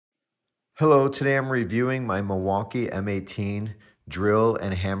Hello, today I'm reviewing my Milwaukee M18 drill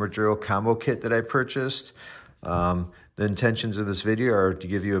and hammer drill combo kit that I purchased. The intentions of this video are to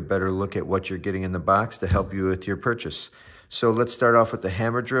give you a better look at what you're getting in the box to help you with your purchase. So let's start off with the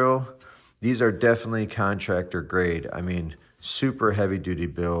hammer drill. These are definitely contractor grade. I mean, super heavy duty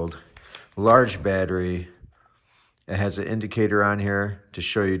build, large battery. It has an indicator on here to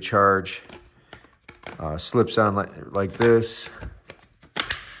show you charge. Slips on like this.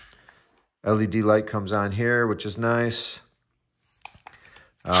 LED light comes on here, which is nice.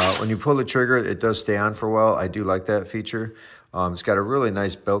 When you pull the trigger, it does stay on for a while. I do like that feature. It's got a really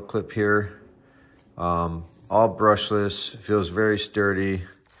nice belt clip here. All brushless, feels very sturdy.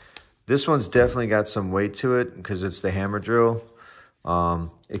 This one's definitely got some weight to it because it's the hammer drill.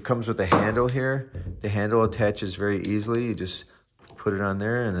 It comes with a handle here. The handle attaches very easily. You just put it on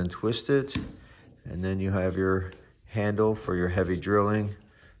there and then twist it. And then you have your handle for your heavy drilling,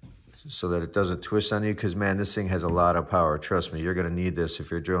 so that it doesn't twist on you, because man, this thing has a lot of power. Trust me, you're going to need this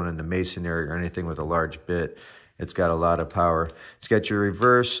if you're drilling in the masonry or anything with a large bit. It's got a lot of power. It's got your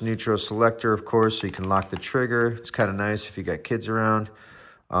reverse neutral selector, of course, so you can lock the trigger. It's kind of nice if you got kids around.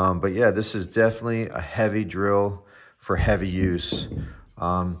 But yeah, this is definitely a heavy drill for heavy use.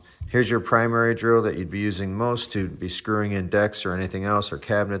 Here's your primary drill that you'd be using most to be screwing in decks or anything else, or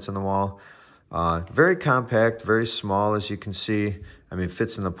cabinets on the wall. Very compact, very small, as you can see. I mean, it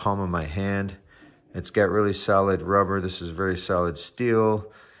fits in the palm of my hand. It's got really solid rubber. This is very solid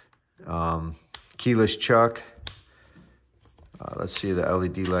steel. Keyless chuck. Let's see the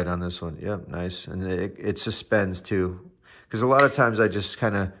LED light on this one. Yep, nice. And it suspends too. Because a lot of times I just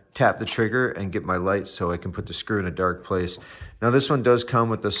kind of tap the trigger and get my light so I can put the screw in a dark place. Now this one does come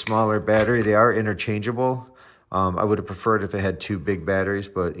with a smaller battery. They are interchangeable. I would have preferred if it had two big batteries,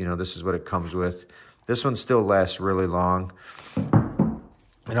 but you know, this is what it comes with. This one still lasts really long.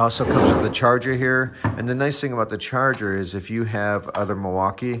 It also comes with a charger here. And the nice thing about the charger is if you have other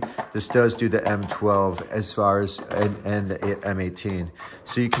Milwaukee, this does do the M12 as far as, and the M18.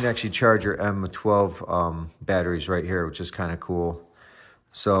 So you can actually charge your M12 batteries right here, which is kind of cool.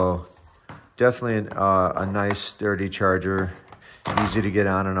 So definitely a nice sturdy charger, easy to get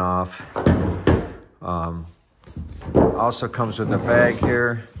on and off. Also comes with a bag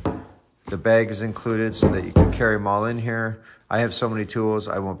here. The bag is included so that you can carry them all in here. I have so many tools,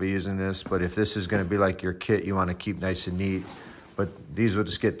 I won't be using this, but if this is gonna be like your kit you wanna keep nice and neat, but these will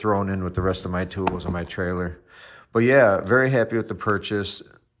just get thrown in with the rest of my tools on my trailer. But yeah, very happy with the purchase.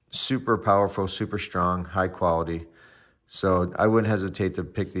 Super powerful, super strong, high quality. So I wouldn't hesitate to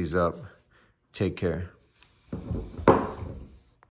pick these up. Take care.